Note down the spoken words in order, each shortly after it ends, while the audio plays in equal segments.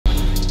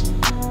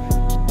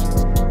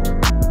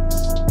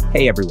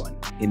Hey everyone,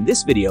 in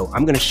this video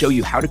I'm going to show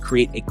you how to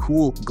create a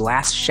cool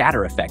glass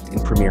shatter effect in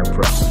Premiere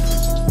Pro.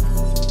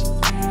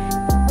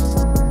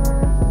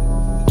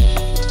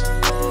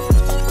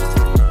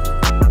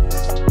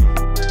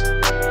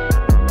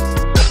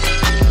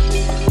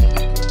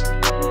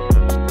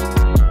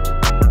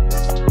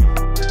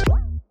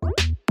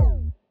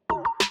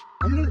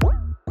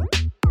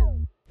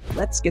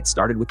 Let's get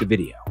started with the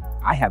video.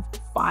 I have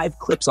 5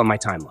 clips on my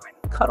timeline.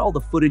 Cut all the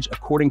footage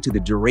according to the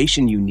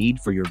duration you need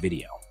for your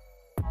video.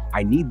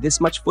 I need this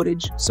much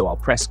footage, so I'll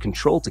press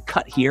Ctrl to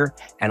cut here,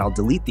 and I'll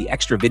delete the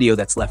extra video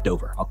that's left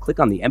over. I'll click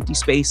on the empty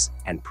space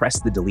and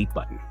press the delete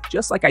button.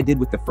 Just like I did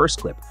with the first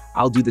clip,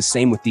 I'll do the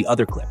same with the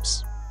other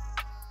clips.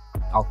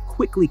 I'll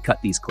quickly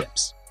cut these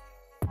clips.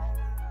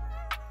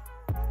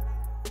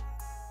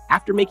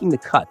 After making the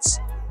cuts,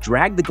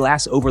 drag the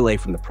glass overlay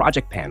from the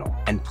project panel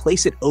and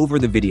place it over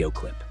the video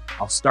clip.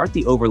 I'll start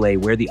the overlay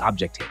where the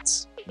object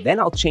hits.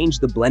 Then I'll change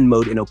the blend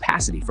mode in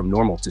opacity from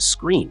normal to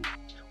screen,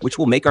 which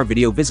will make our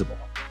video visible.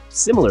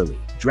 Similarly,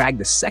 drag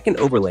the second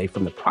overlay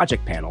from the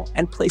project panel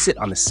and place it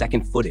on the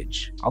second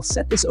footage. I'll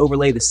set this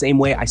overlay the same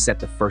way I set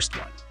the first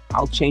one.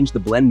 I'll change the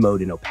blend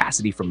mode in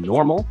opacity from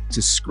normal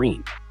to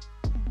screen.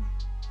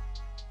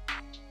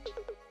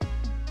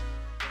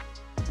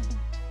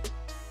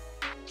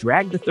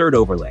 Drag the third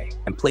overlay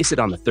and place it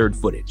on the third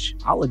footage.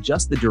 I'll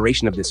adjust the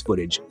duration of this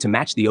footage to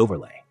match the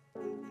overlay.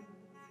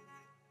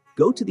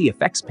 Go to the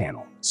Effects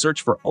panel,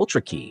 search for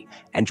Ultra key,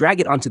 and drag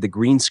it onto the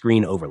green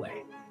screen overlay.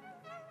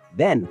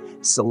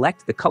 Then,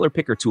 select the color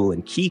picker tool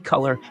in Key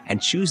Color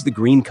and choose the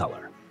green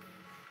color.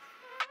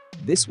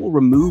 This will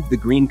remove the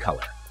green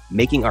color,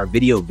 making our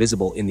video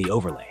visible in the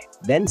overlay.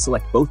 Then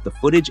select both the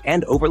footage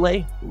and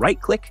overlay,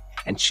 right-click,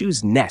 and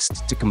choose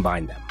Nest to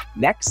combine them.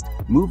 Next,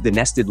 move the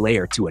nested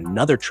layer to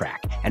another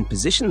track and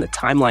position the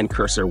timeline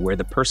cursor where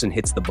the person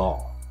hits the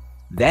ball.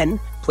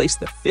 Then, place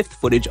the 5th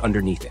footage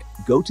underneath it.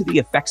 Go to the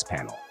Effects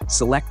panel,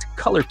 select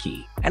Color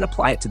key, and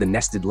apply it to the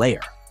nested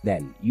layer.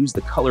 Then, use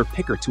the Color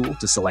Picker tool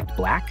to select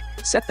black,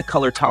 set the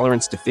color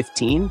tolerance to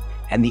 15,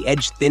 and the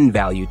edge thin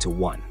value to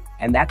 1.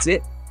 And that's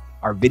it.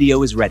 Our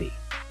video is ready.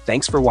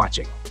 Thanks for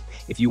watching.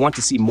 If you want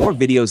to see more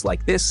videos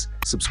like this,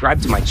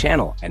 subscribe to my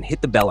channel and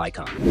hit the bell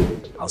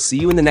icon. I'll see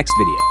you in the next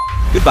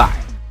video.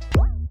 Goodbye.